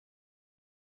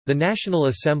The National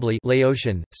Assembly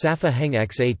Laotian, Safa Heng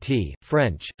Xat,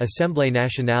 French, Assemblée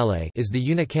nationale is the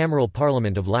unicameral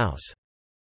parliament of Laos.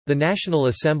 The National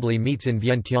Assembly meets in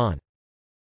Vientiane.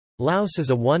 Laos is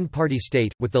a one-party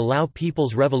state, with the Lao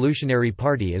People's Revolutionary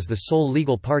Party as the sole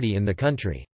legal party in the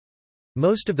country.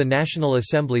 Most of the National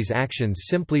Assembly's actions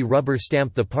simply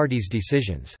rubber-stamp the party's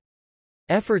decisions.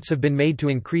 Efforts have been made to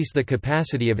increase the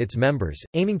capacity of its members,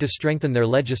 aiming to strengthen their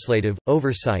legislative,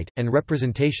 oversight, and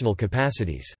representational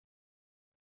capacities.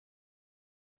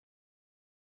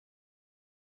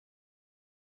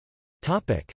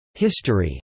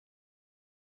 History.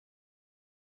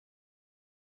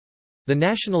 The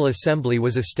National Assembly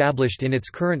was established in its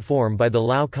current form by the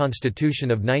Lao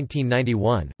Constitution of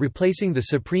 1991, replacing the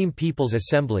Supreme People's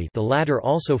Assembly, the latter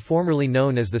also formerly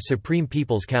known as the Supreme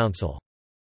People's Council.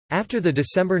 After the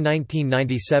December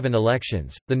 1997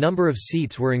 elections, the number of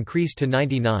seats were increased to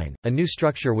 99, a new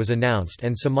structure was announced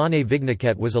and Samane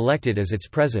Vignaket was elected as its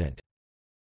president.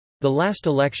 The last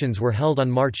elections were held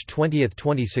on March 20,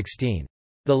 2016.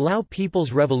 The Lao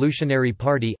People's Revolutionary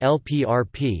Party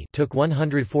 (LPRP) took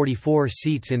 144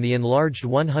 seats in the enlarged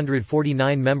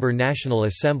 149-member National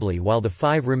Assembly, while the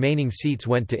 5 remaining seats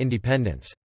went to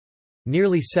independents.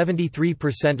 Nearly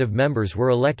 73% of members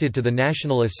were elected to the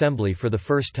National Assembly for the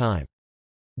first time.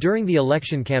 During the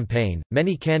election campaign,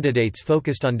 many candidates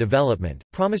focused on development,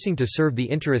 promising to serve the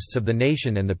interests of the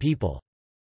nation and the people.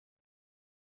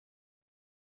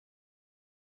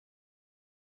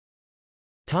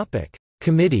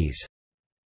 Committees.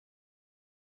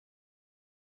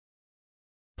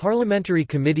 Parliamentary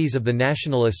committees of the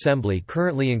National Assembly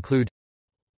currently include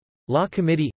Law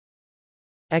Committee,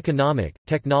 Economic,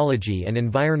 Technology and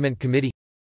Environment Committee,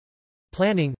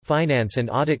 Planning, Finance and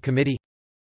Audit Committee,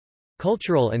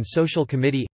 Cultural and Social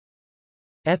Committee,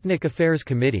 Ethnic Affairs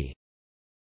Committee,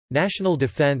 National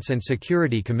Defense and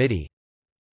Security Committee,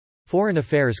 Foreign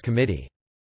Affairs Committee.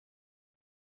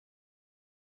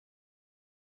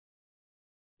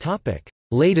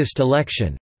 Latest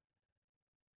election.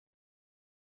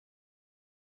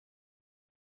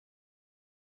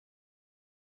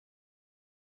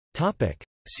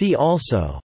 See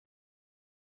also: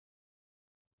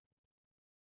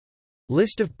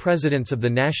 List of Presidents of the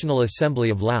National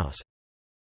Assembly of Laos.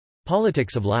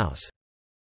 Politics of Laos.